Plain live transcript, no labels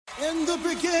In the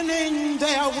beginning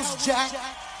there was Jack,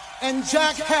 and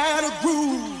Jack had a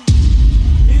groove.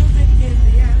 Music is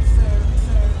the answer.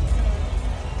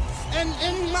 And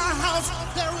in my house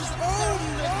there is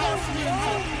only house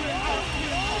music.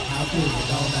 House music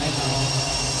all night long.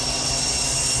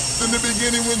 In the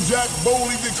beginning when Jack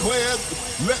boldly declared,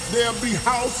 "Let there be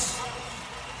house,"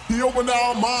 he opened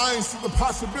our minds to the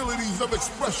possibilities of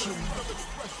expression.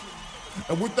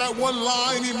 And with that one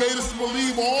line, he made us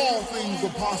believe all things were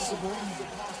possible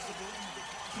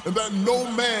and that no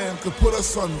man could put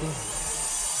us under.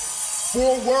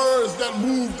 4 words that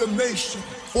moved the nation,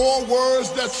 4 words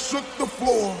that shook the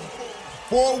floor,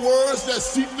 4 words that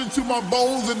seeped into my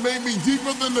bones and made me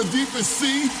deeper than the deepest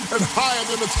sea and higher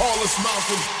than the tallest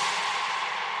mountain.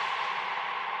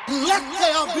 Let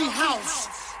there be house,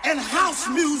 and house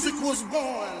music was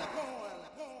born.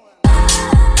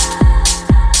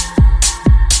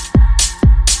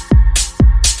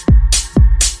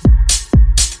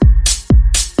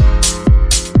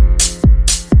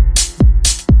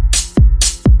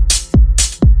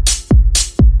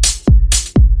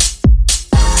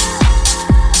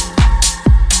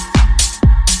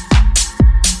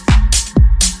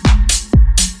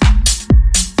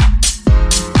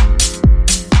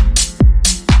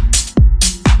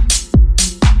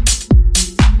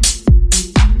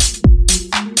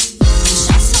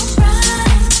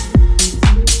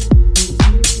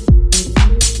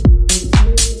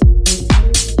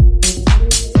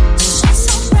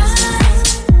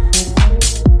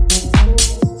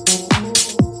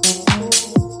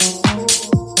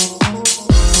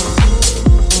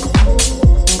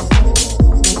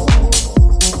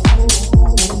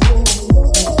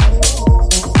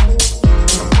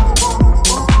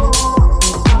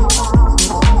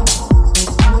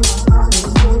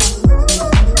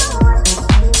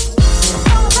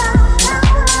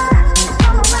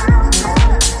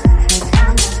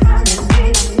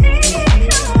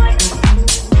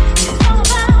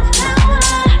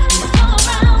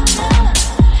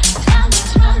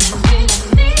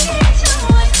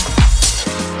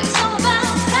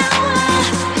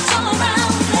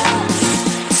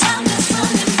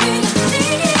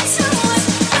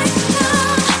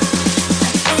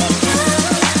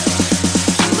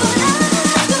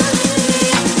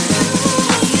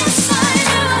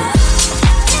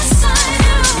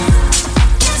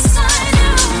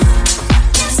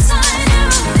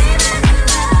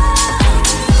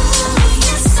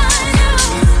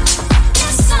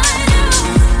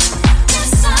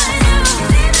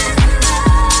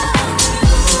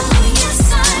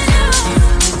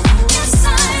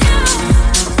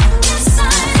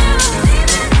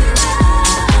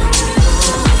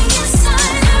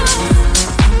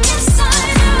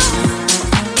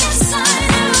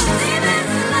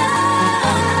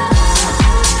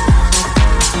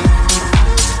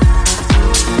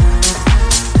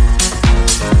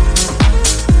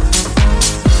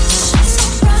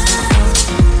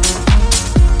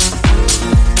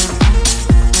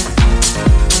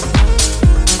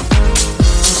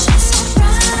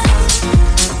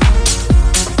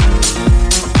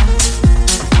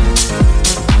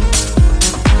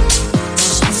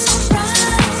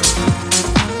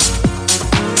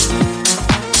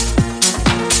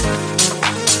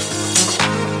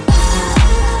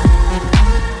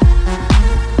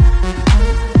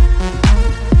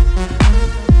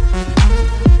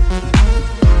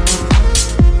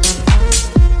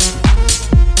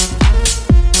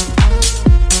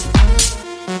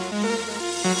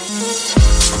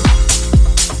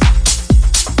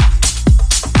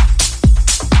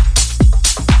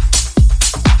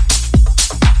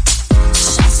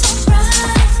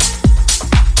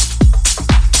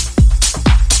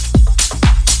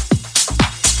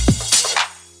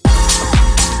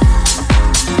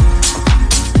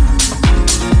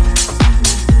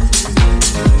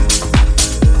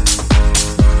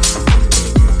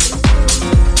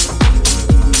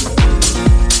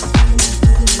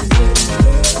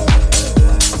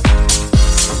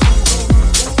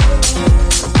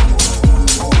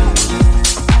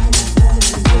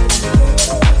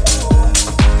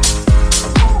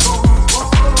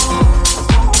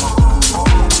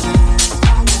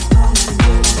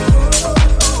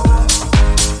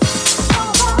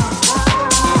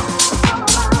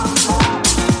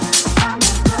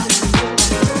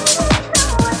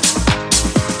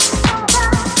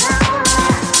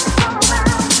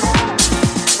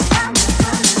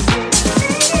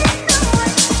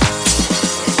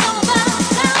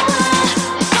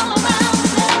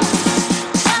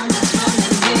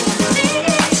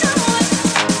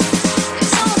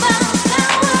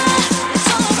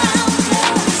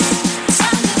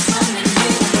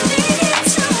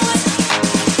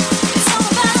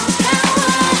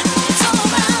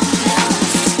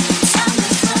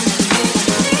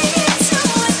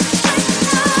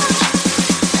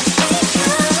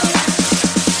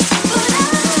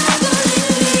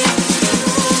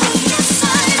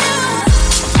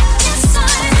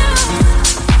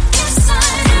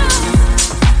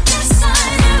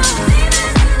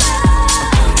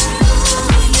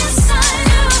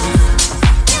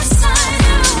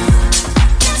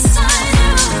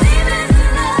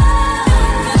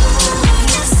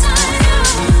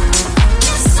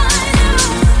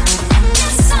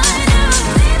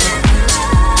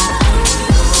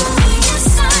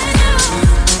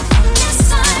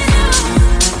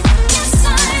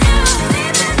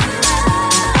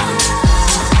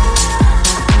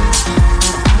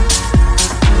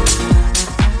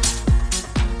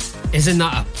 Isn't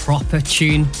that a proper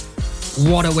tune?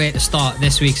 What a way to start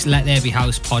this week's Let There Be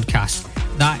House podcast.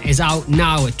 That is out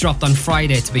now. It dropped on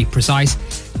Friday, to be precise.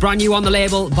 Brand new on the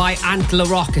label by Antler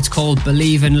Rock. It's called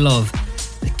Believe in Love.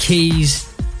 The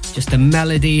keys, just the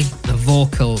melody, the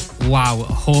vocal. Wow,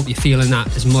 I hope you're feeling that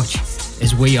as much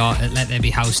as we are at Let There Be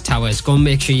House Towers. Go and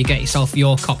make sure you get yourself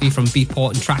your copy from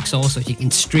Beatport and Traxsource so you can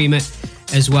stream it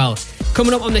as well.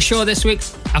 Coming up on the show this week,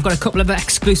 I've got a couple of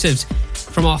exclusives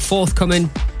from our forthcoming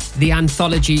The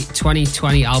Anthology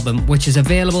 2020 album, which is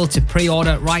available to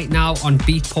pre-order right now on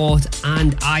Beatport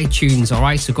and iTunes.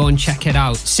 Alright, so go and check it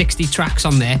out. 60 tracks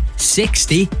on there.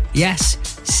 60, yes,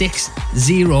 60,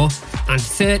 and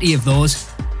 30 of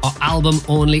those are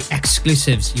album-only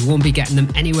exclusives. You won't be getting them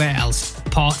anywhere else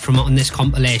apart from on this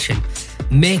compilation.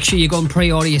 Make sure you go and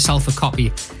pre-order yourself a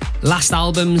copy. Last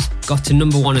albums got to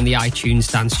number 1 in the iTunes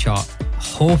dance chart.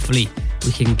 Hopefully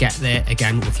we can get there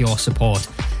again with your support.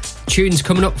 Tunes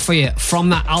coming up for you from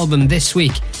that album this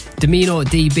week: Domino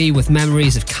DB with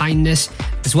Memories of Kindness,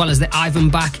 as well as the Ivan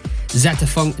Back, Zeta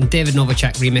Funk and David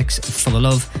Novacek remix of For the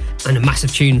Love, and a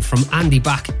massive tune from Andy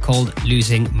Back called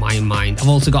Losing My Mind. I've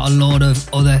also got a load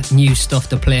of other new stuff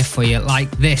to play for you,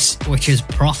 like this, which is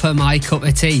proper my cup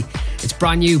of tea. It's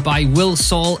brand new by Will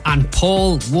Saul and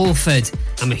Paul Woolford.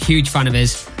 I'm a huge fan of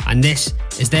his, and this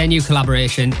is their new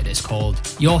collaboration. It is called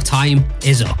Your Time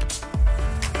Is Up.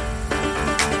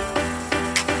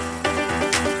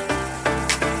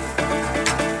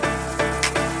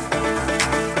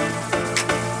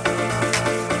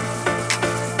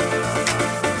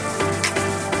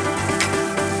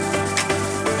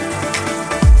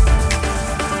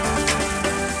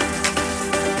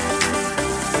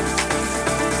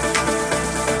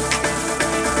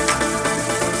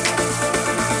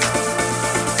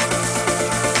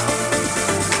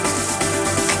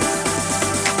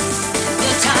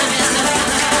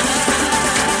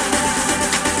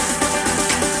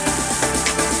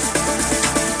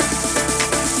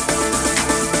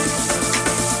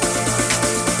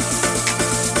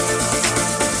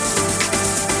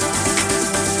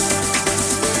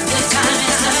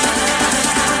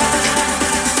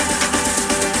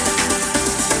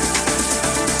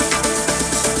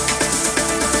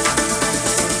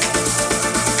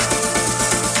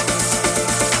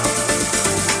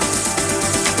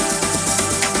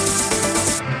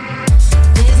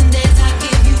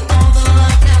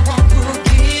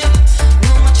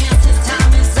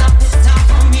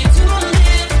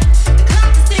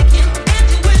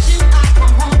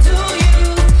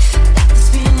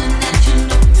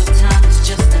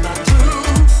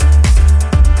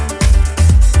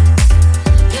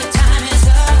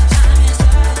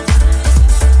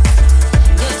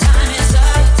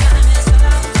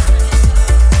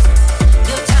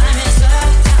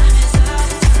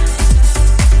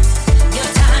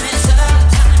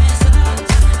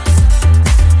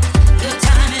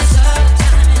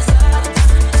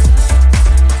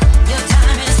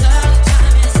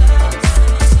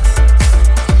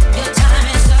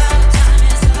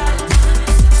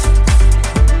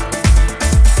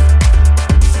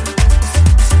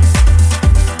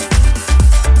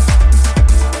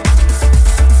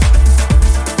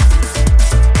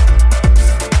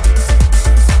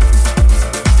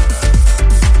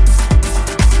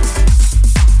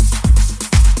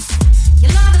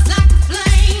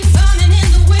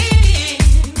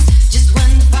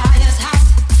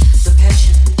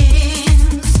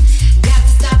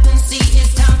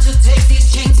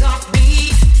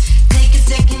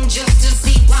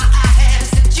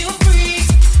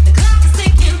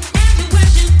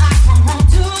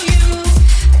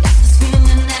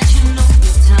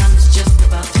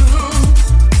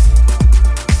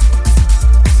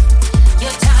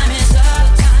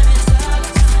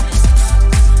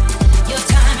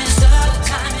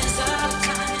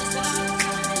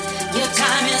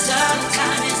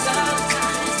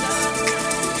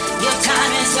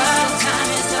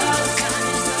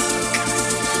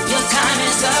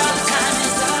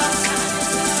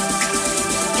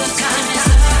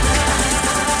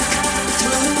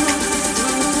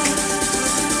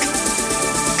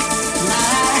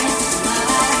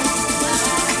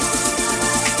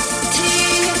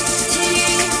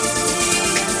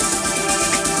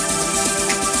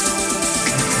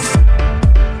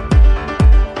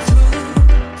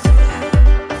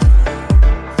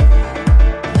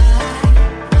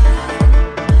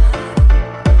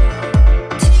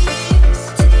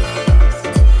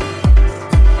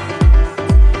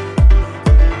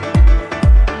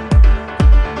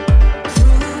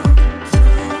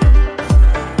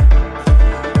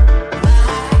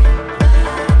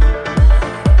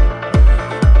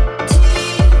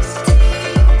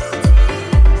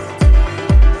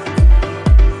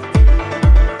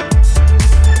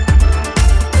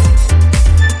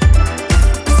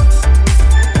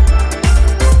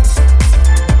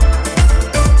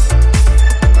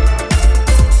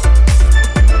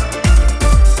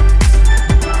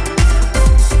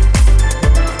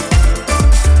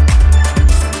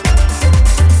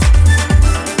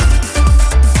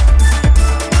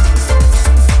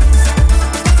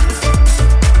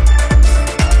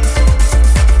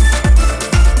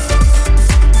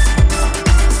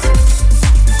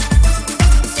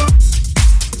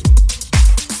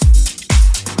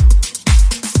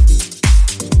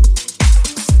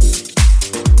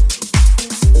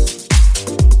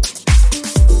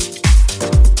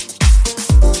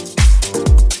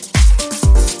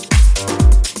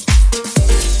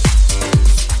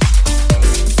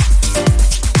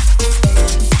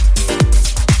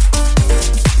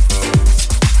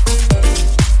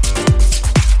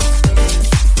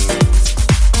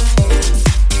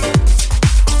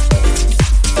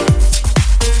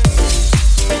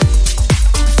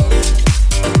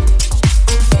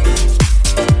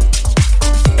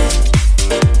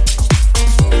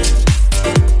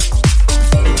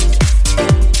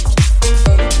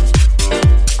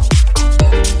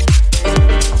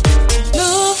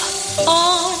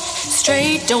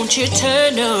 don't you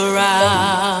turn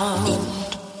around.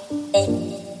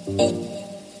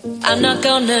 I'm not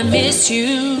gonna miss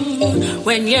you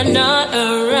when you're not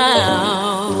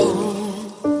around.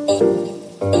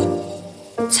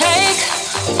 Take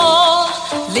all,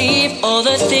 leave all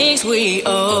the things we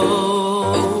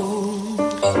own.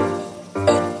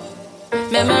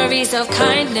 Memories of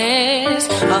kindness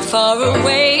are far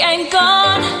away and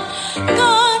gone,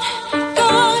 gone, gone,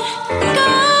 gone.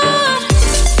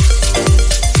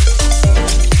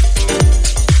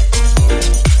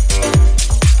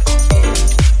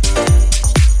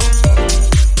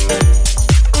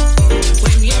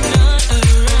 When you're not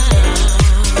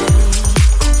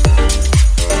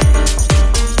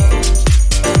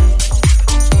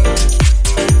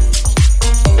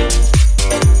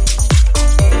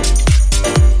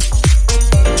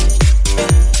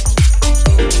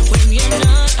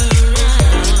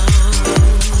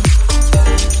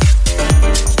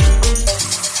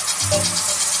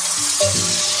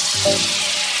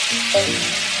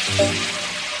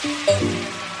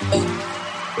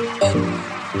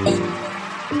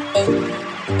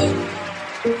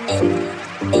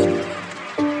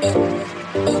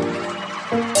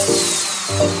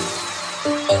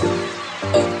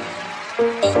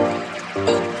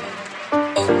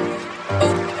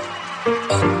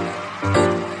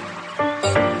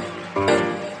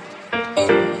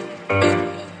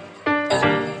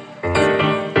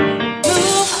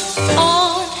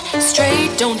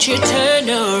don't you turn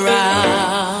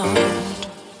around.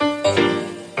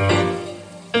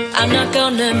 I'm not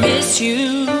gonna miss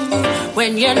you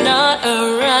when you're not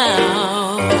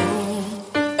around.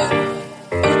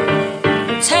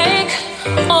 Take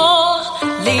all,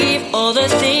 leave all the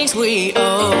things we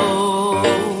own.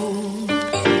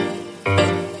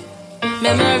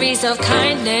 Memories of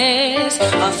kindness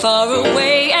are far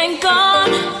away and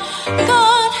gone,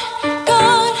 gone,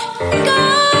 gone,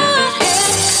 gone.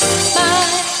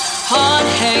 Heart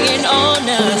hanging on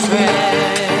a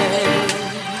thread,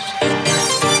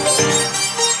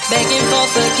 begging for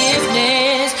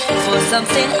forgiveness for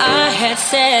something I had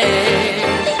said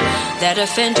that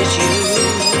offended you.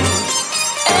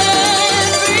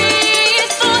 Every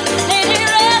thought laid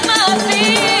here at my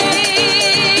feet,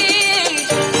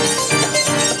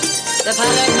 the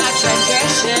pile of my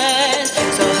transgressions,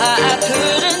 so high I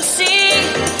couldn't see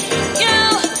you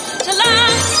to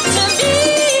lie to me.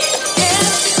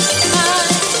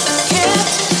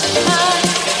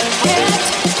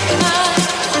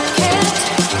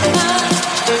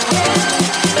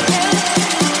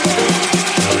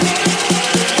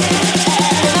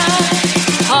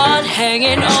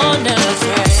 Hanging on a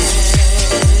thread.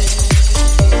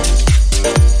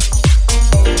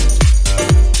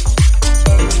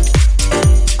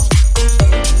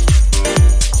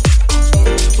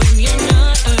 When you're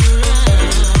not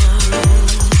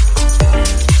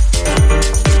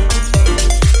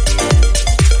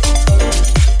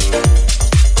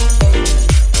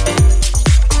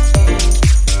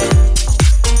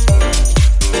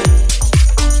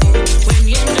when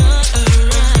you're not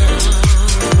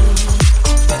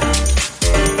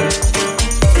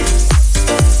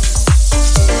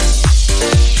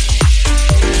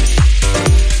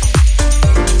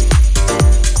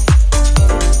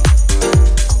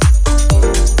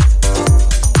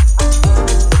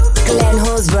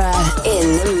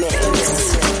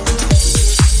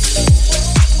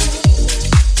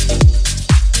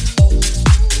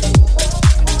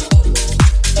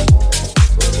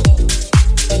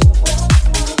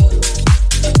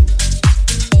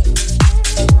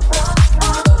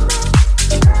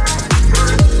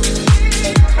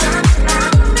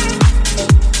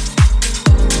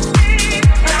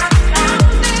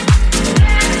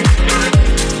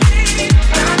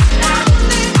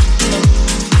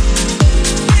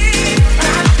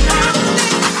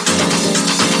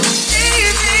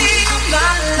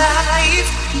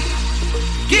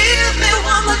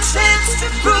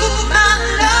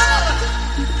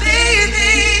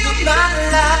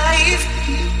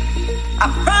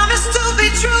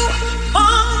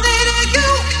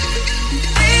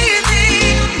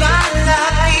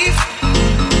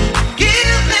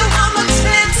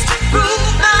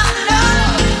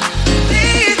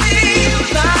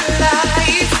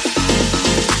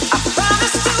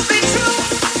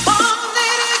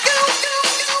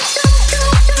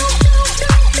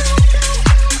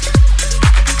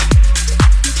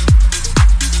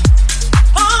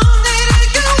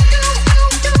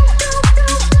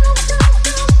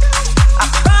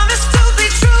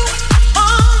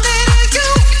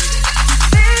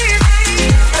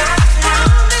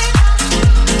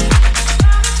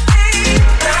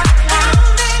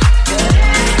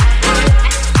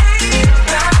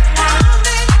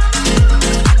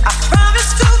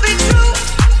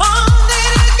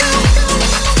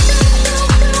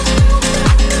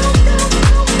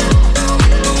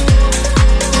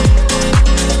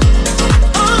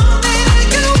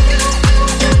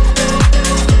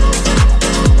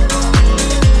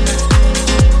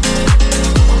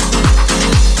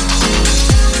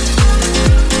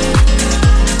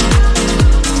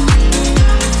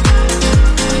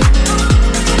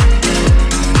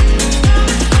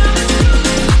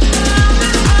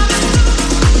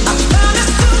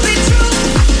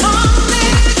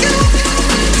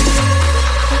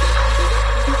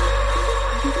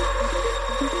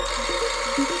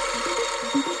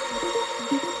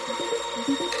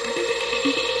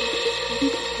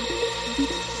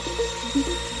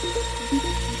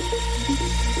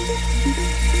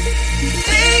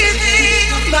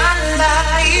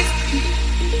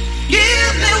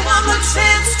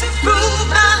to prove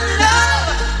my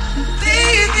love,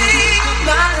 baby,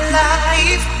 my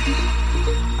life.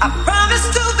 I promise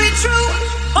to be true,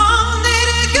 only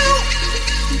to you,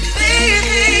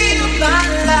 baby, my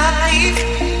life.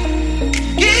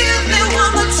 Give me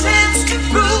one more chance to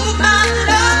prove my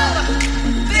love,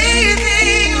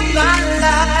 baby, my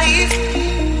life.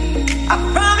 I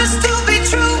promise to be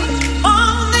true,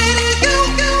 only to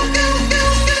you.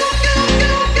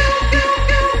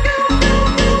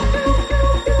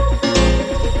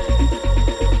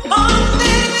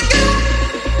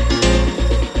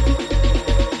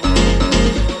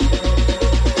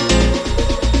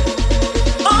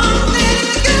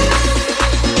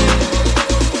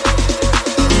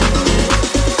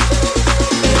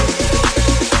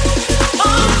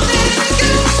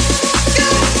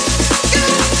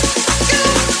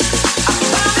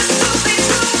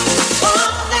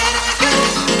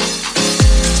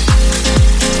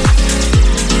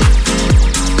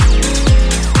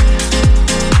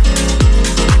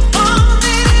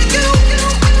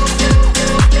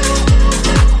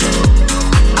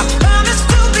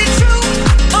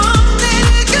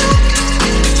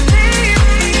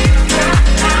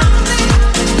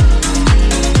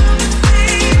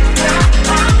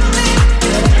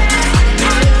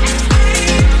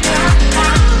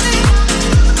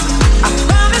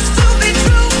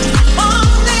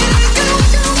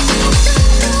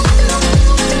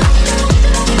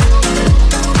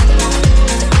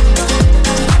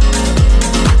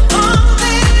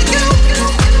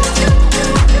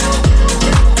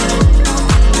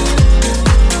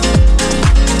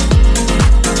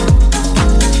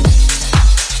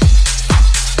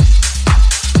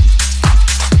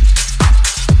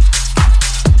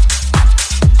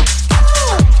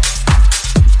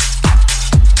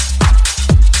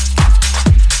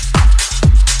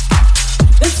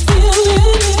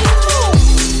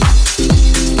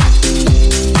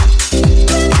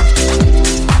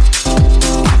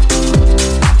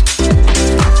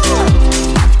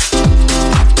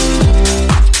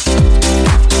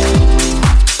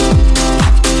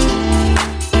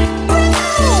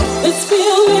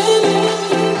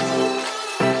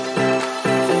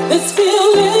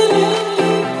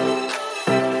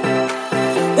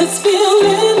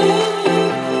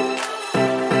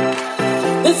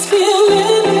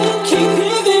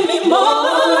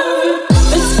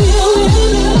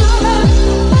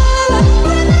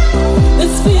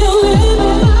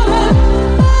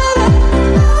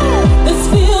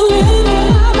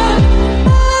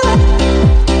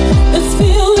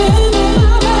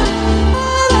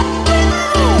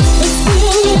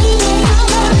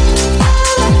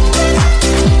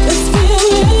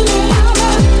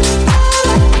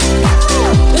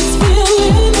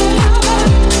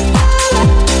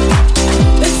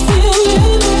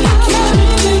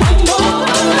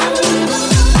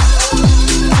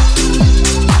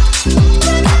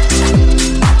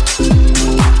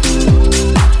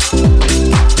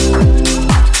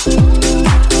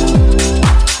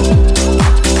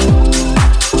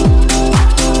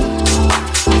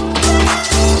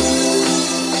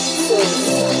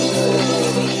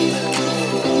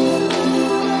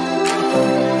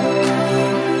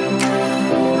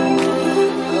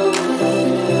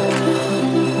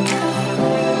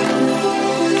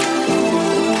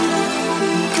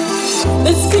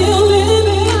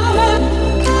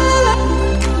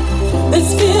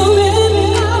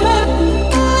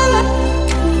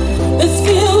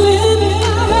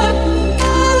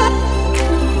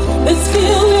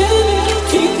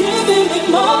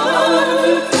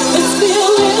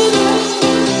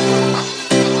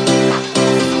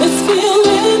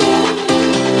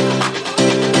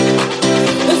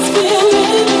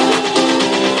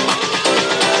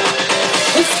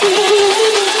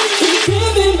 Keep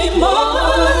giving me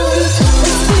more.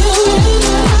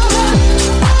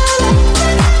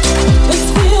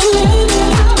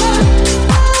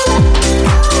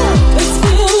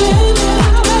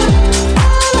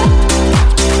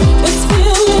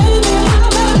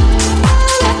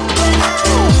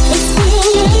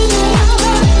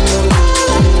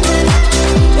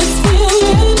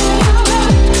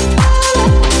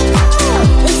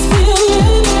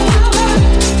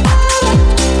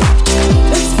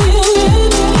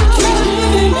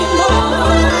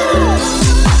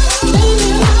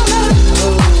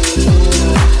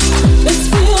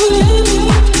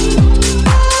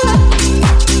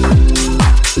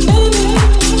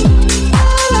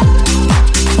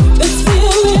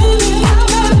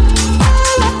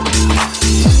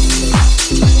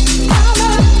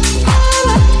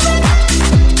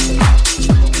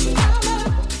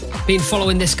 Been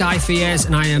following this guy for years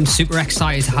and I am super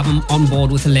excited to have him on board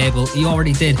with the label. He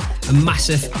already did a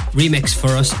massive remix for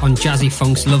us on Jazzy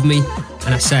Funk's Love Me,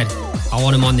 and I said I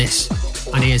want him on this,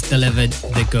 and he has delivered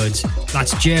the goods.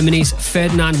 That's Germany's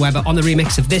Ferdinand Weber on the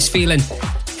remix of This Feeling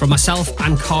from myself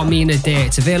and Carmina Day.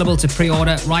 It's available to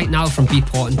pre-order right now from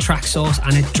Beatport and Traxsource,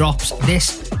 and it drops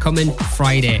this coming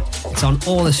Friday. It's on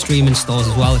all the streaming stores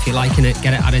as well. If you're liking it,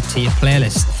 get it added to your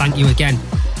playlist. Thank you again,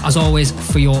 as always,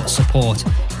 for your support.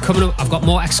 Coming up, I've got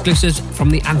more exclusives from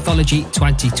the Anthology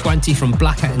 2020 from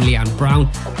Blacker and Leanne Brown,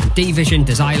 and D-Vision,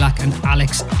 Desilac and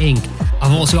Alex Inc.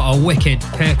 I've also got a wicked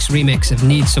Perks remix of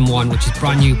Need Someone, which is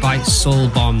brand new by Soul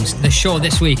Bombs. The show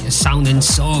this week is sounding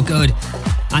so good,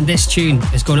 and this tune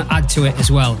is going to add to it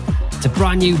as well. It's a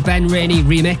brand new Ben Rainey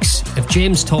remix of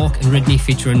James Talk and Ridney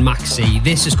featuring Maxi.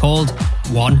 This is called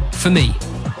One For Me.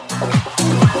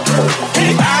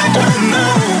 Hey, I don't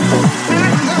know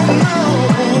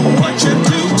what you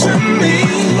do to me.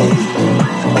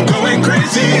 I'm going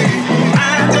crazy.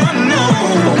 I don't know,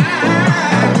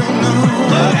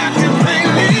 but I can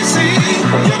plainly see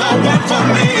you're the one for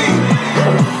me.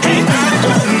 Hey, I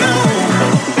don't know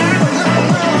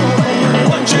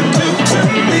what you do to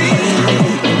me.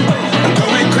 I'm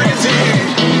going crazy.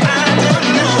 I don't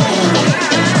know,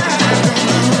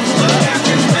 but I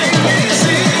can plainly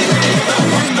see you're the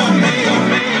one for me.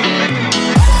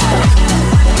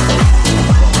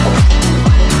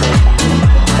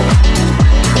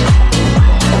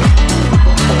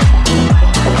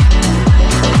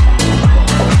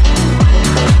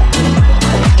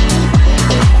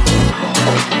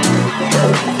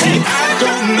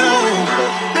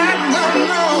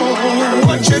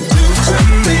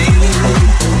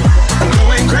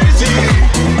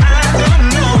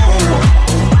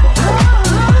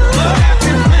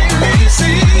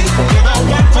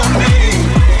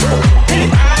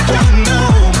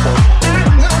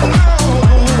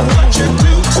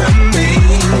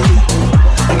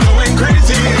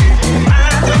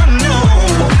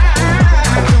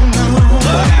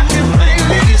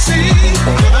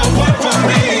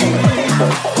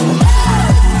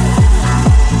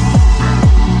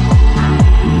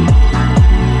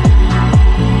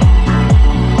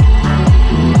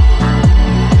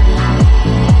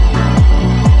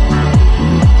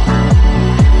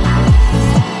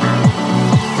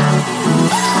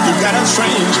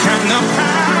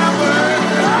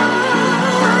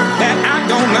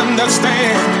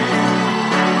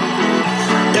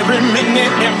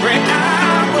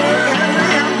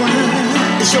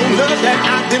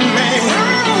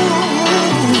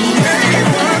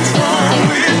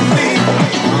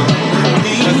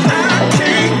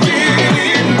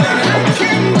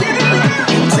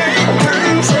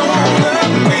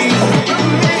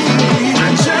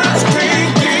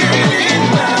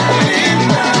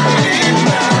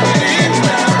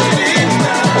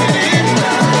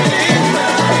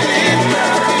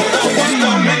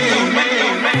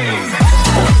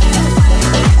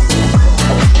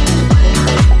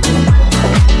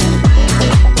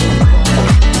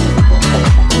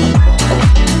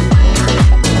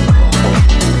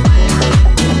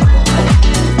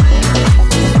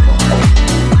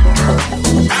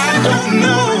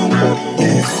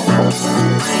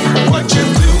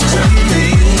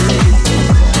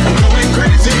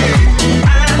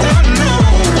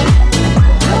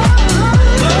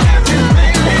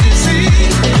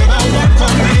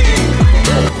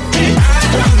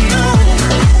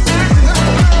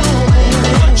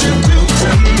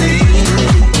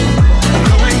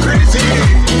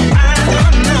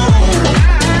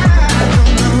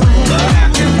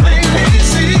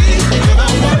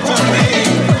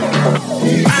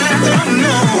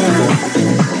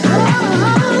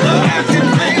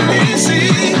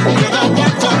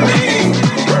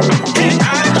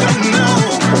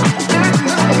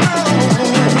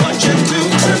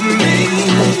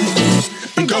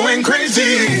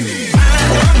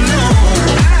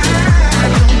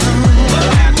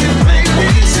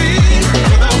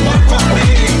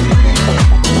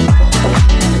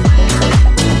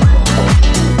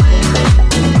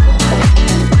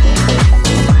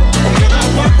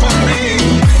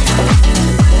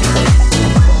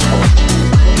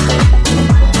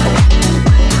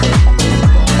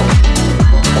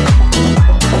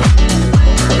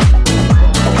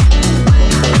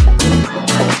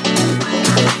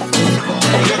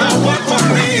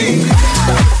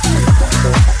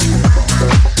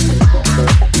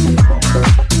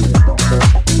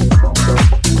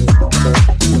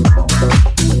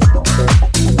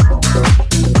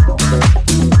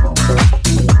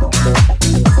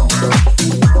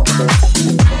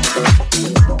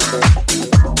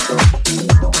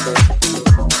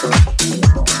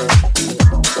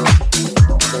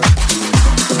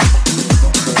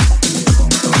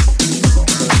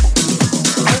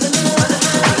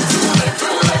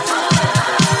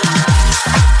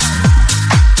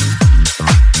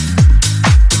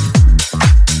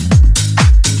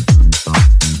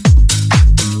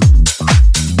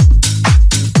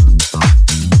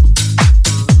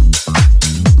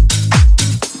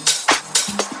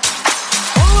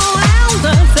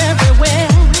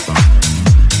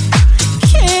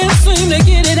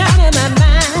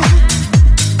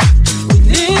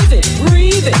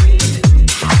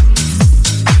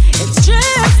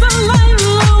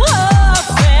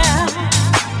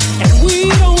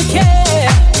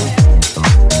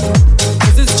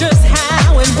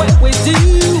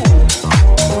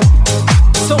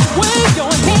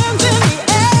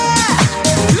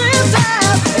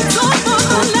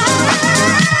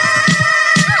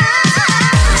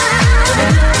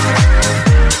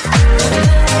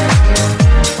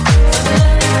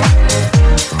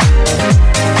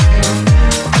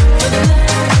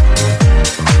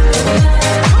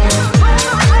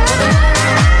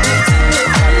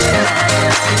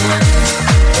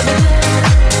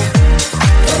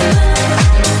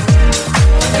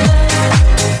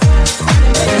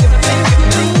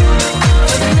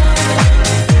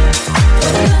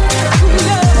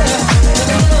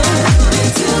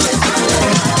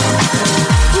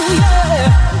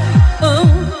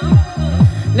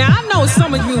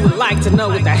 of you would like to know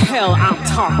what the hell I'm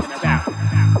talking about.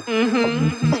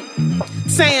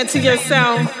 Saying to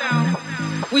yourself,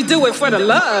 we do it for the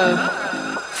love.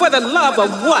 For the love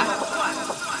of what?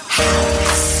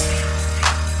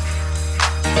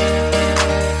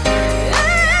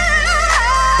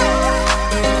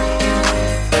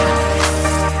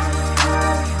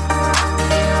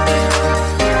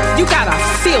 You gotta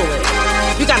feel it.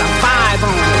 You gotta vibe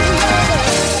on it.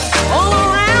 All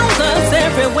around us,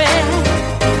 everywhere.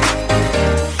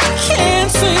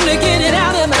 Can't seem to get it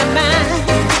out of my mind.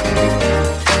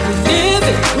 Live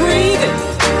it, breathe it.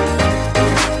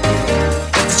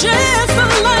 Just a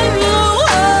light low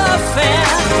affair.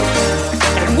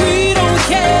 And we don't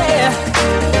care.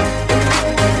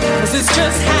 'Cause it's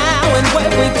just how and what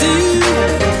we do.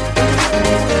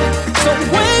 So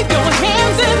wave your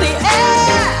hands in the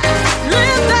air.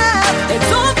 Lift up,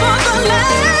 it's all for the land.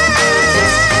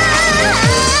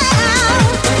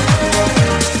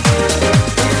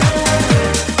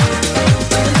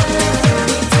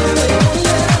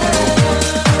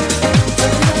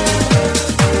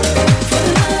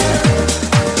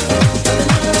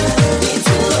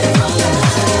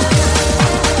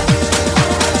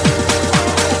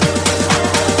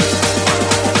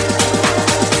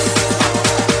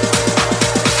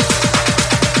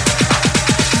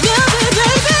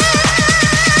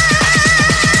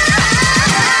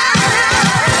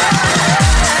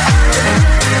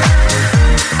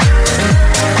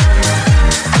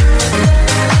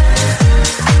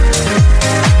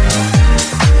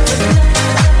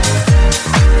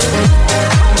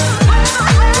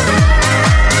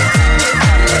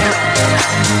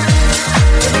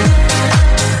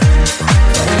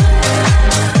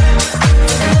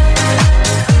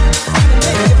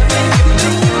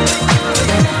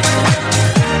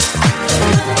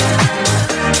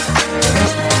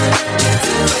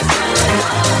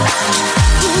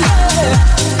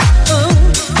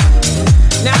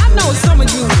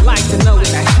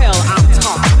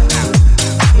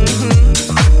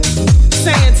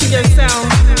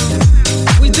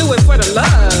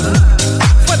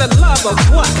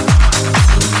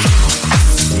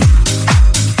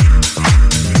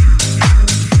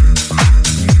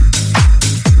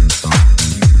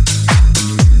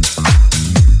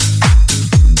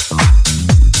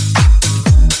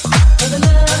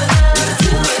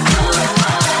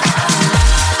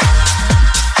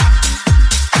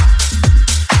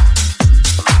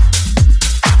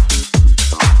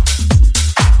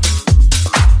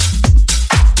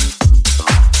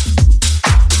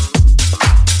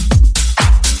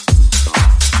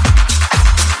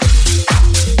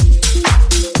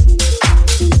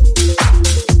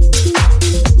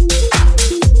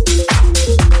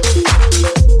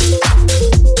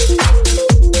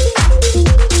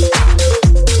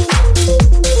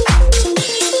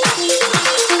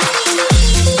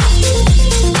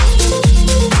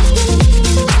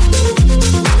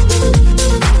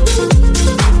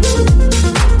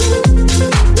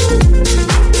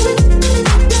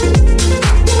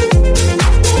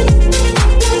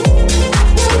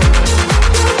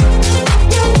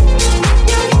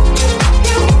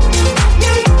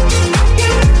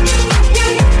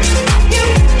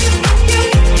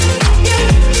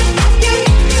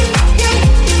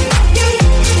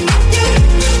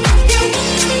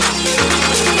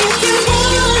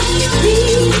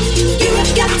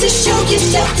 Should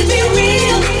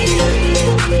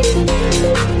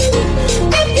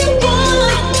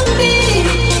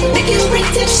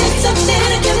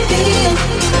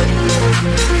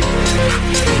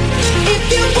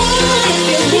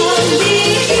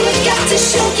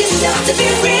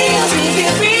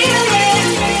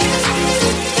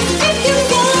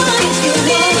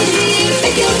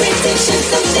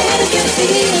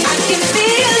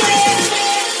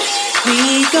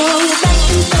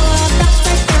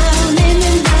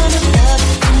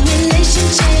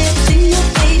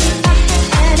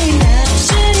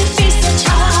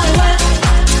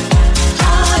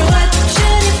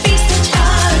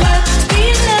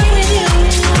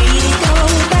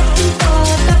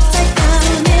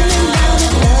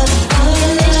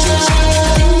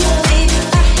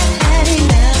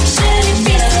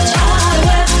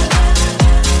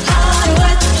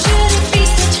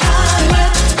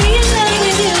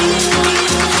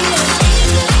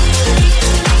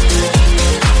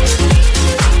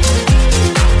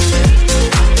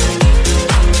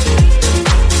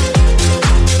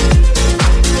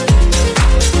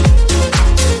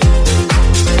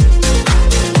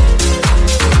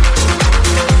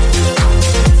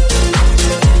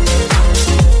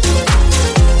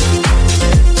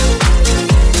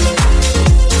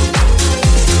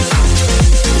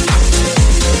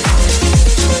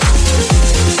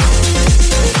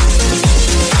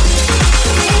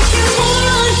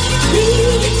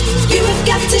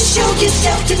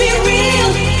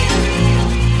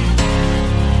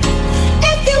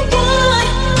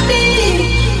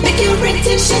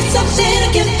reputation, something I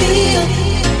can feel.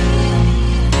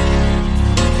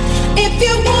 If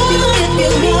you want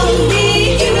me,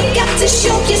 you have got to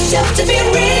show yourself to be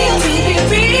real,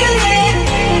 yeah.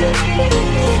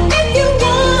 If you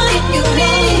want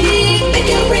me, make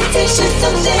your reputation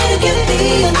something I can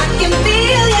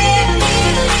feel, yeah.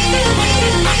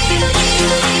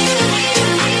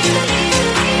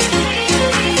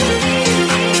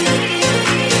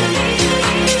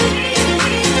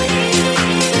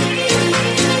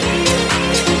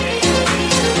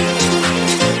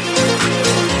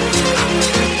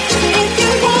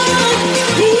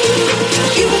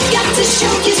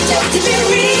 Show yourself to be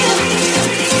real.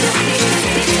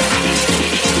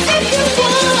 If you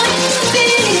want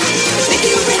this, make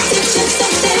your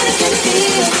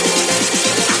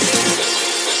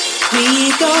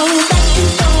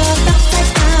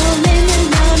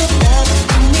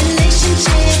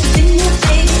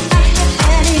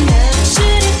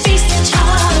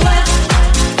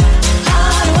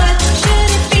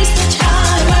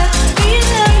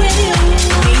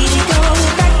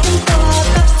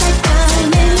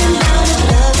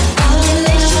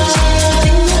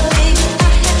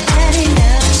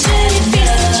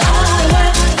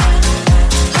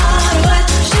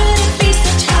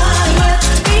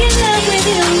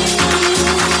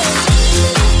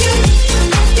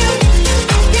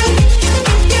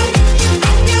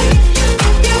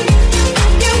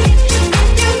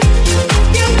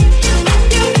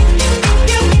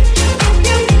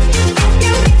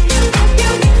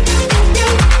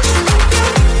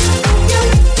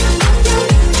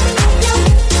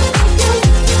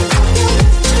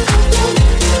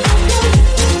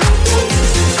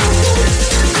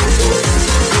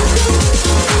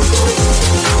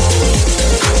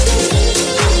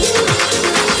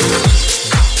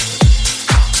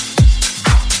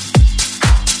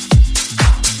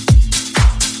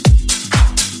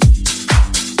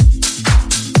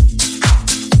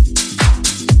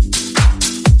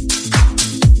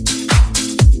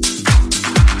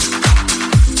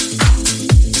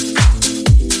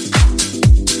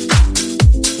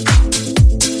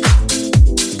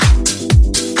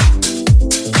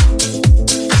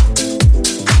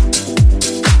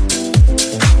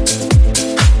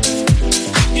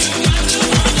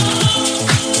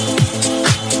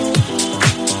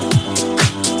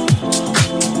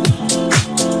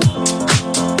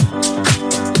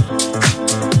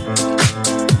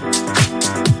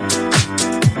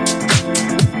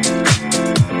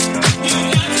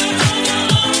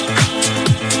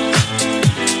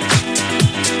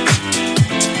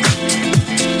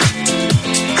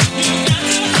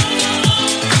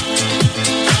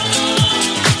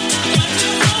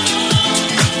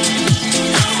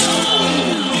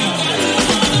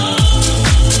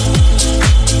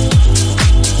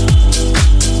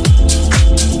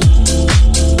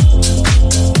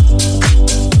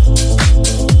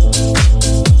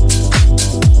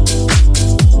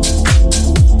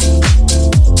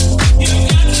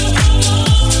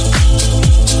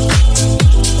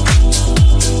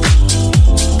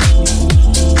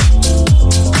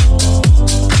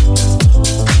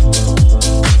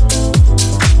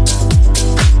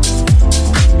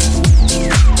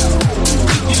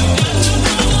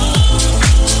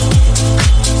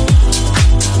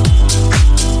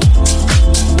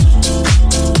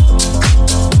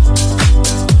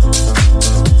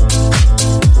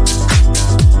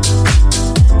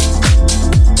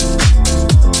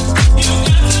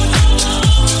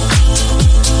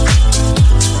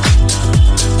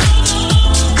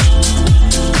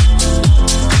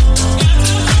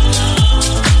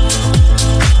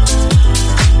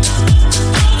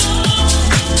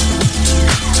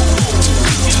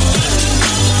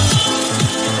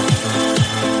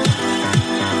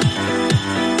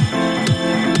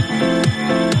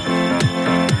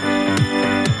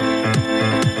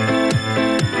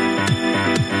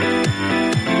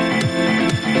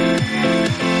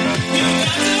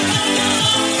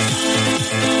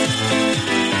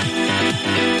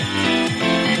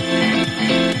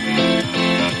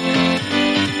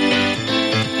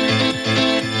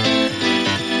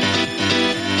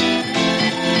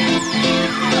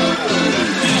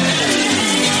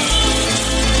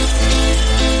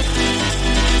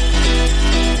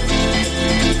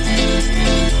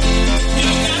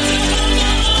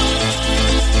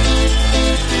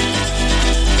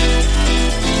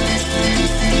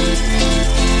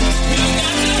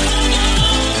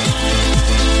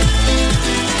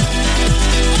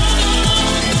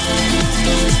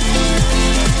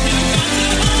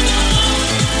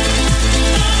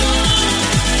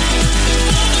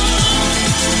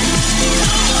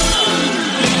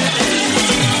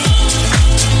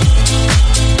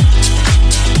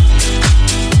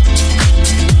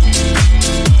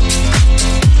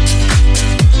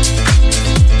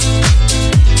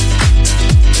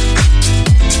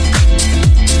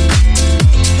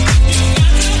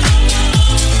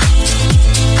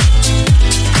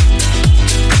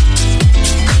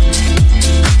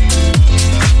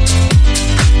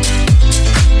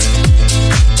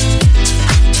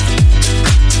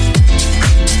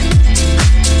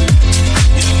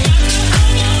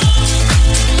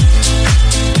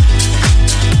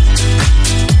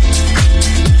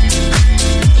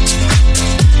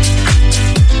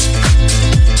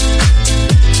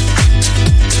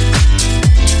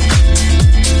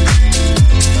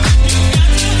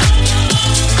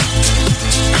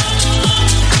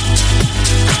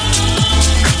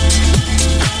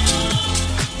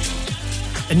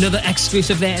Another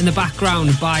exclusive there in the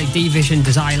background by D-Vision,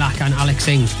 Desilac and Alex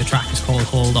Inc. The track is called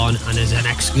Hold On and is an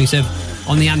exclusive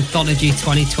on the Anthology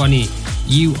 2020.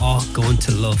 You are going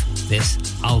to love this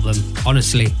album,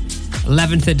 honestly.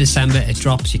 11th of December it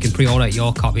drops. You can pre-order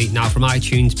your copy now from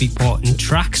iTunes, Beatport and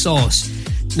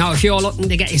Traxsource. Now, if you're looking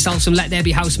to get yourself some Let There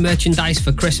Be House merchandise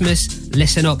for Christmas,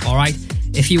 listen up, alright?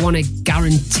 If you want to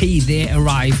guarantee they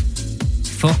arrive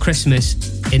for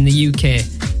Christmas in the UK,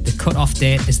 the cut-off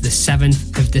date is the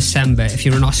 7th of December. If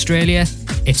you're in Australia,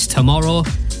 it's tomorrow.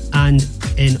 And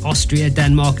in Austria,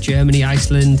 Denmark, Germany,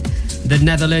 Iceland, the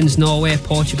Netherlands, Norway,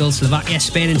 Portugal, Slovakia,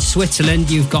 Spain and Switzerland,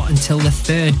 you've got until the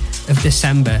 3rd of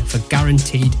December for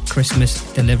guaranteed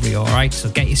Christmas delivery, alright? So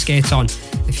get your skates on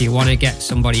if you want to get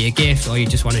somebody a gift or you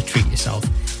just want to treat yourself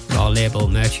with our label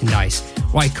merchandise.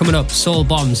 Right, coming up, Soul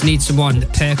Bombs, Need Someone, the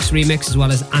Perks remix, as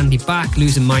well as Andy Back,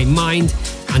 Losing My Mind,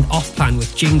 and Off Plan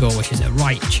with Jingo, which is a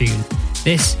right tune.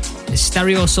 This is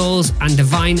Stereo Souls and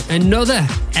Divine, another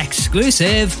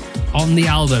exclusive on the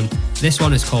album. This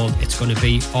one is called It's Gonna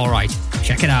Be Alright.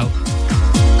 Check it out.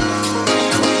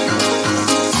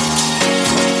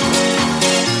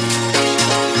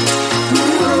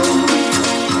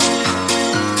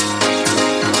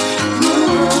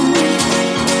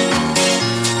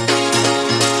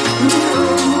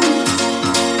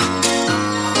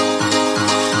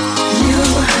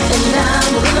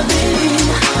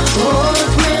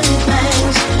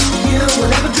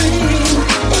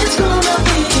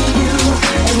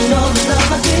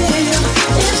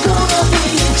 It's gonna be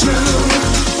true.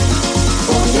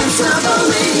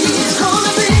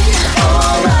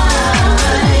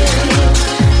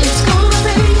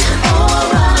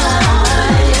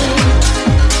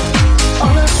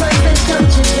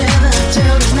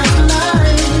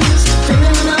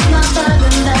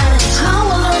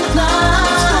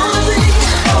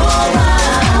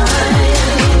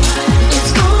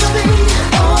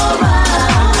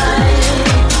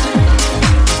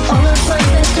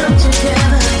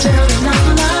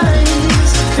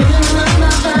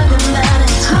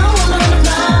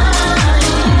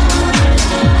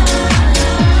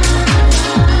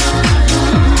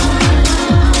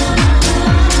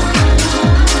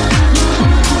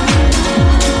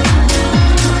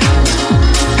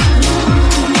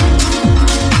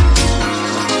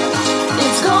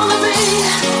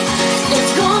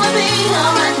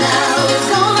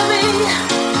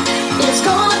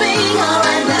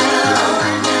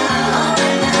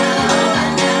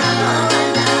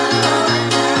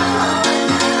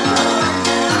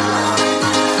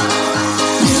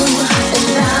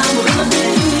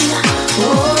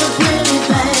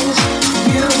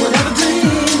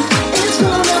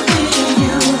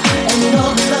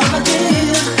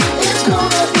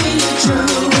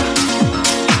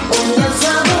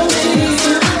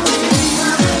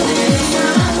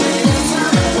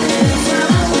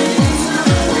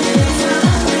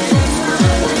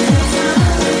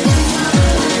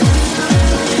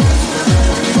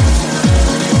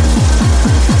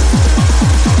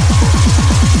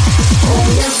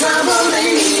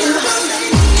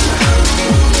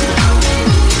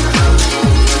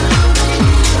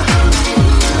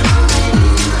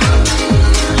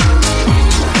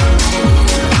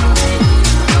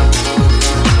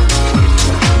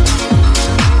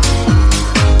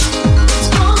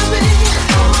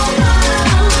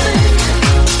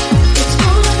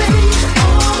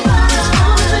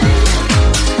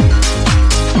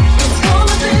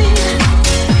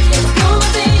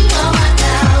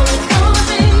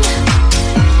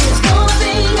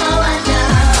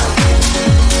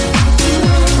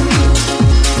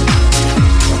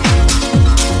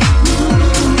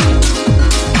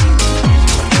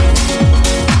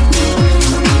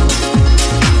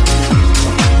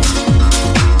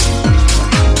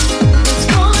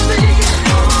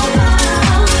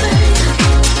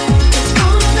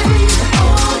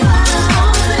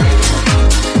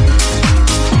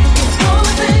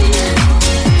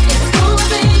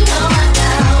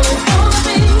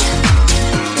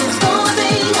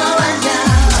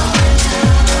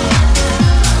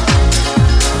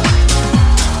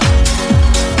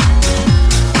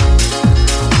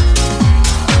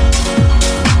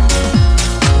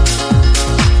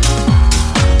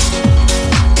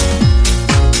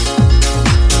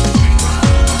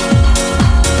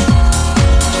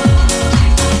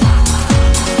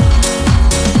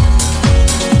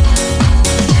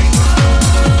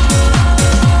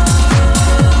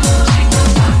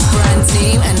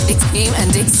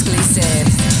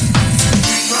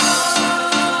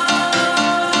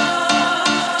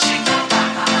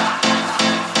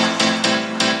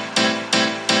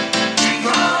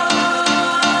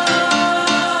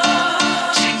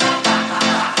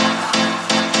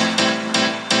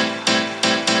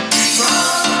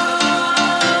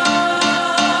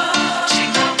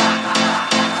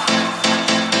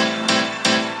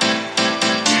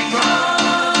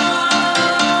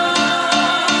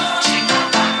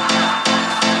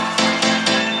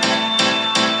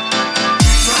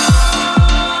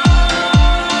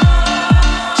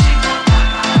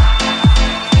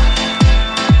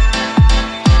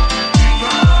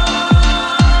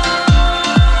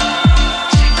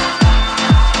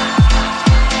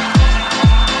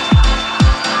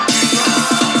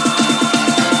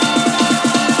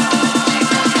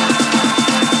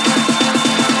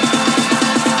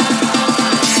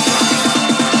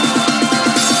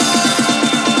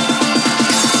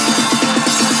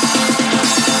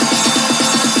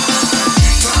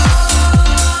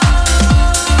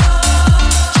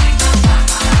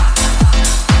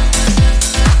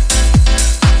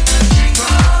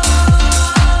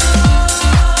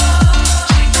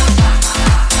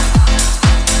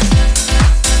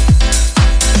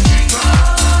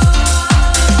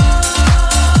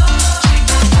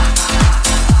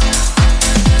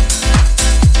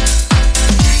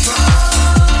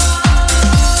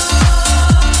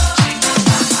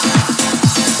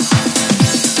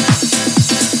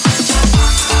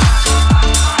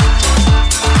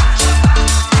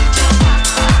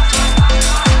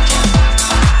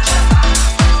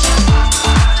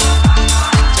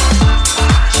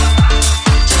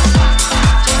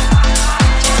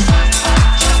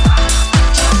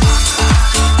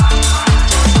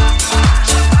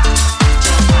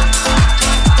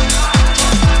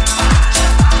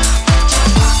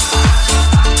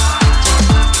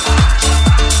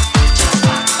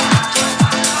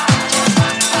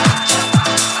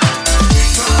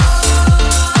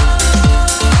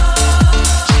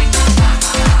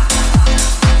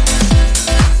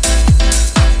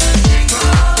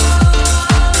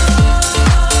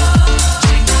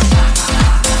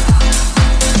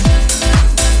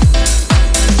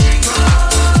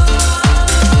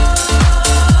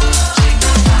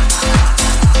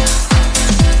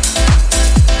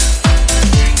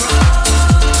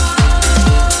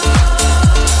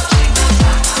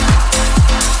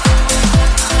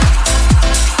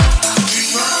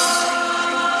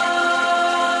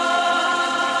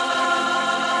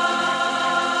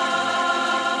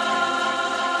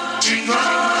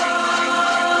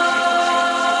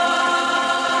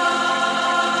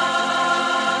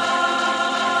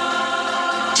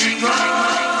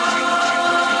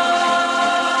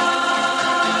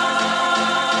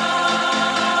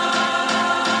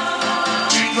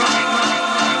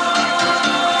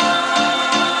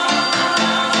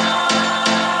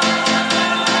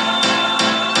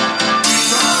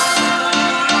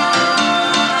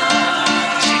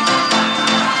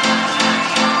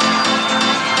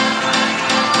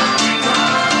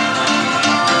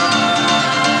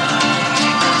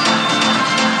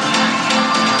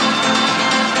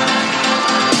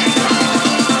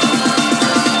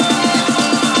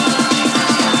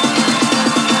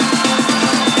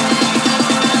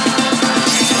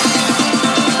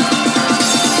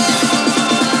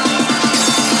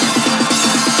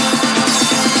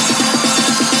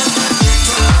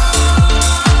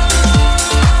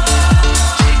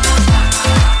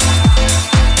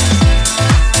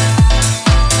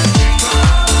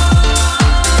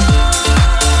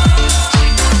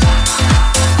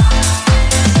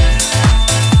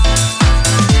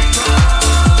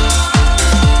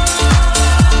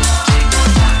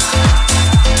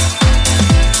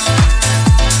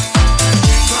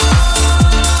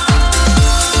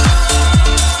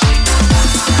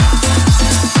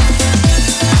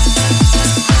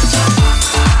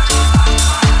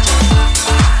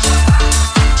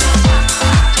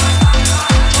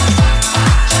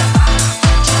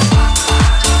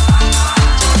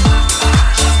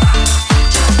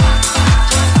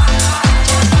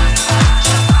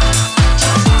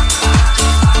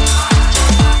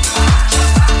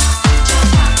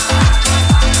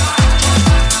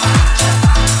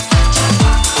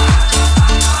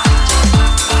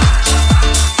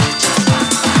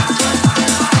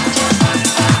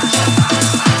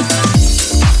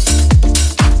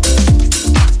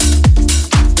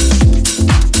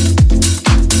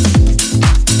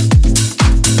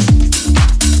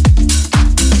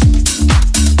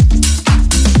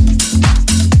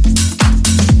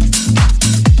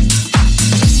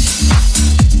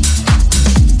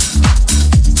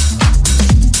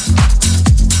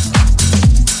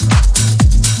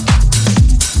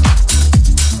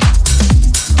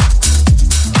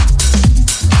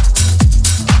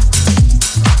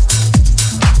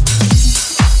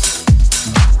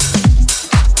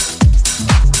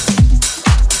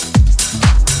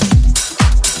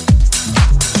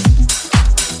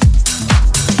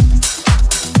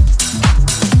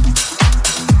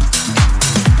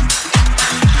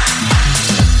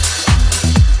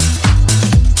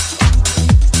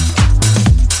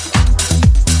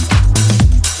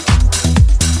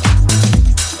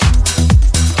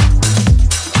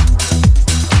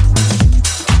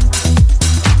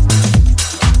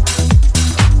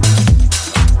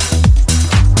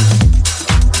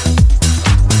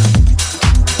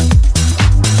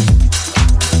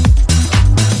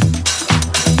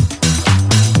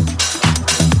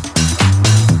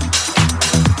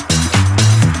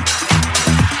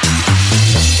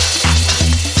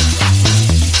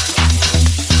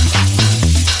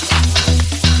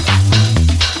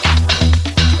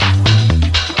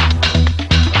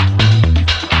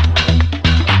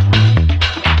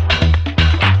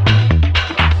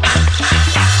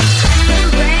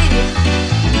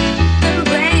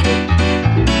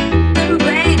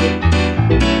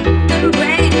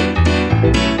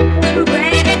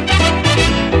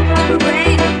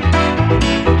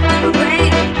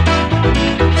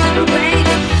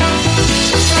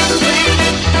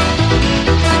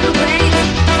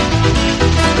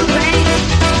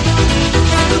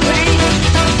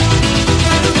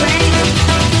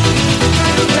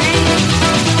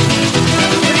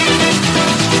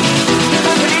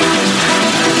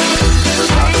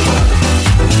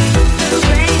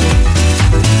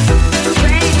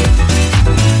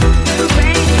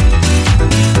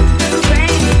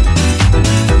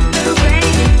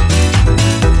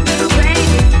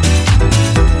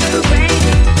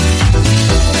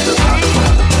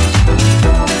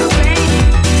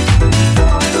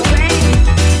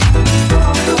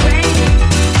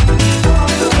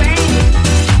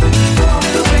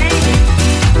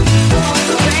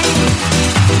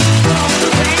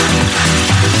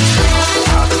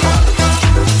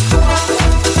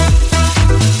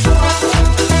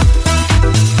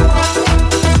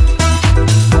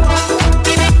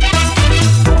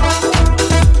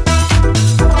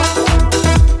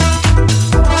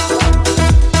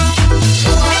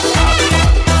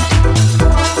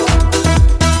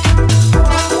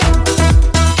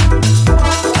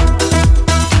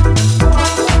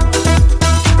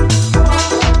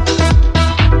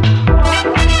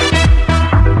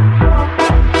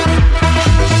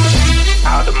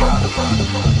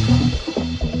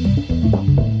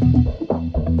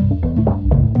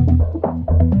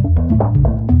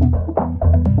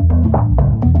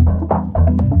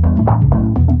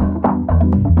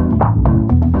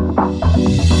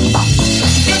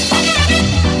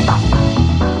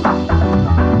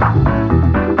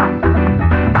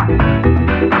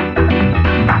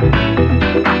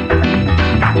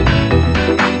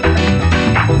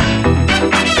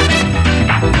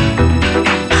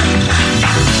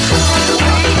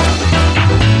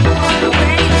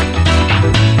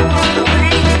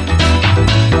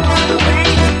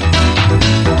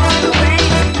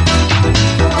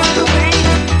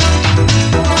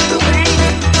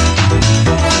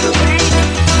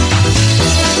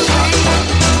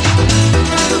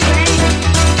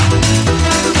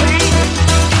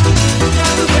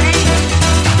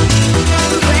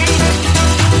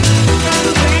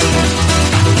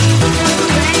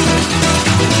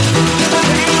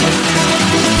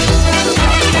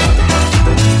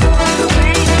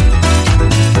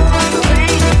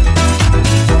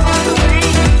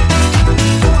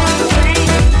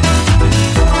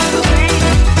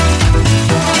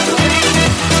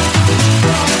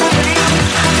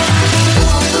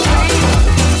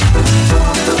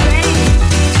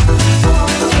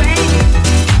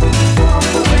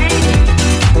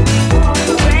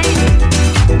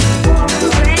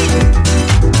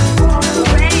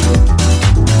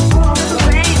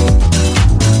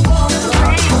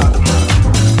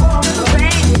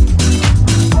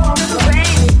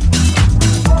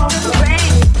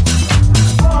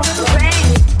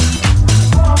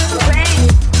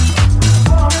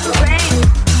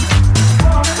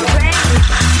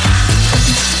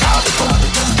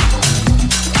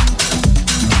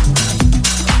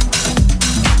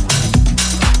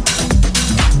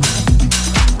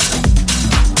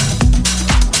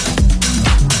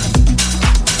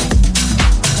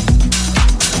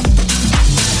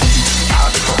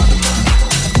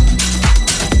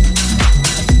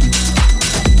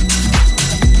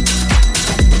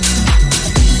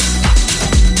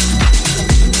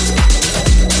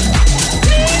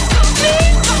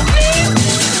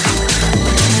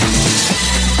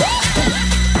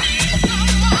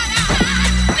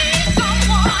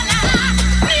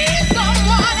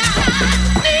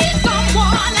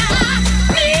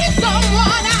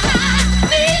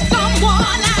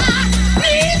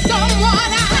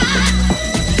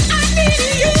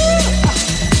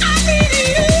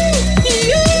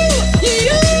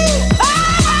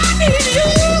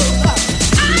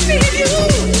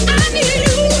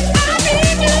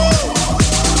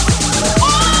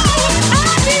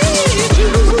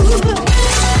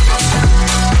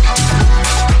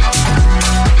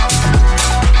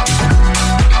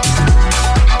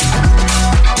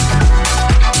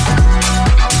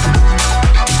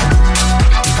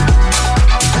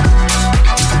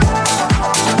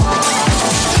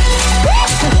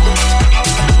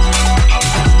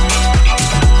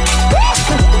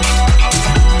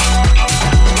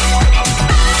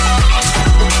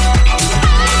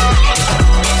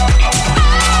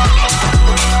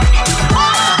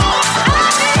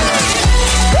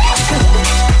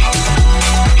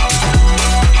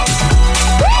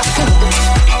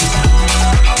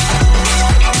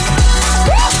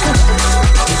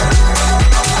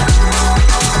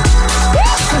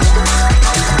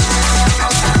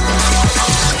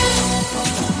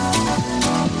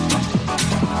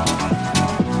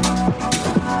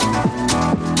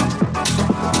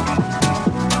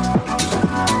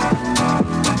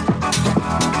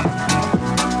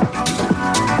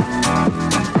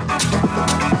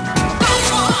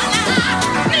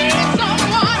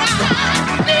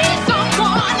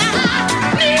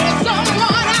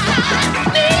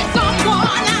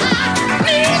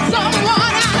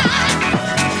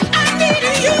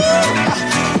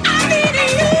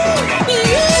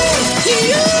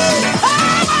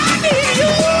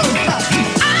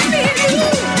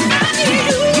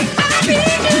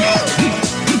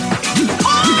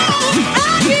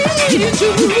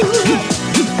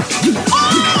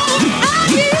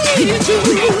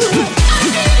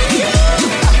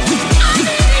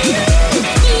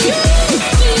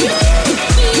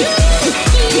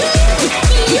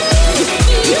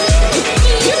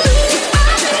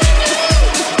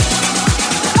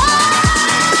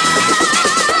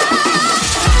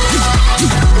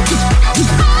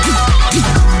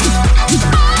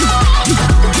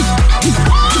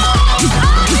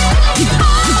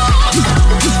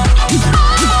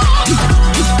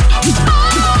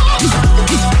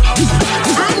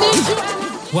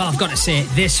 Got to say,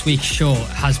 this week's show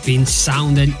has been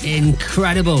sounding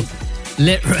incredible.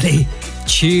 Literally,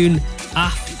 tune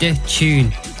after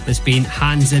tune. There's been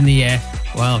hands in the air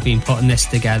while I've been putting this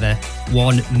together.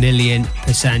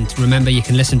 1,000,000%. Remember, you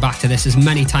can listen back to this as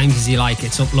many times as you like.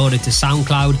 It's uploaded to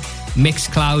SoundCloud,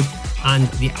 Mixcloud, and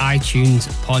the iTunes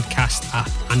podcast app,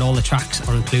 and all the tracks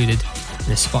are included in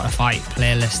the Spotify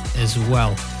playlist as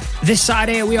well. This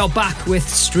Saturday we are back with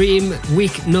Stream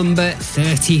week number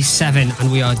 37,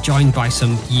 and we are joined by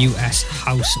some US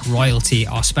house royalty.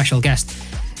 Our special guest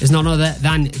is none other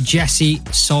than Jesse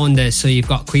Saunders. So you've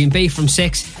got Queen Bee from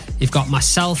 6, you've got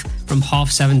myself from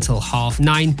 7:30 till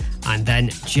 9:30, and then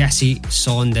Jesse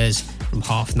Saunders from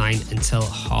 9:30 until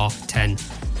 10:30.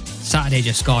 Saturday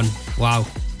just gone. Wow,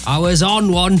 I was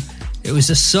on one. It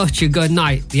was such a good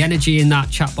night. The energy in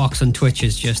that chat box on Twitch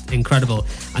is just incredible.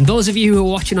 And those of you who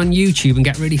are watching on YouTube and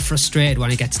get really frustrated when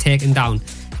it gets taken down,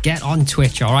 get on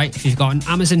Twitch, all right? If you've got an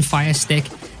Amazon Fire Stick,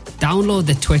 download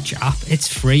the Twitch app. It's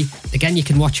free. Again, you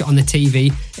can watch it on the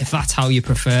TV if that's how you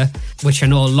prefer, which I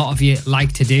know a lot of you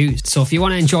like to do. So if you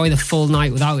want to enjoy the full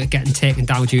night without it getting taken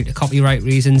down due to copyright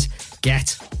reasons,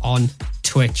 get on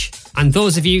Twitch. And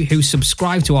those of you who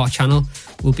subscribe to our channel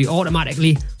will be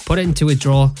automatically put into a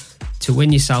draw to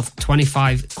win yourself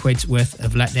 25 quid's worth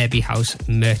of Let There Be House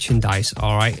merchandise.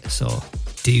 All right, so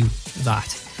do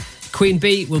that. Queen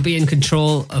Bee will be in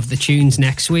control of the tunes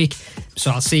next week,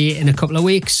 so I'll see you in a couple of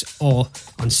weeks or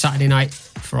on Saturday night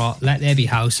for our Let There Be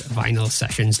House vinyl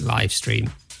sessions live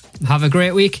stream. Have a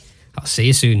great week. I'll see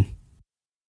you soon.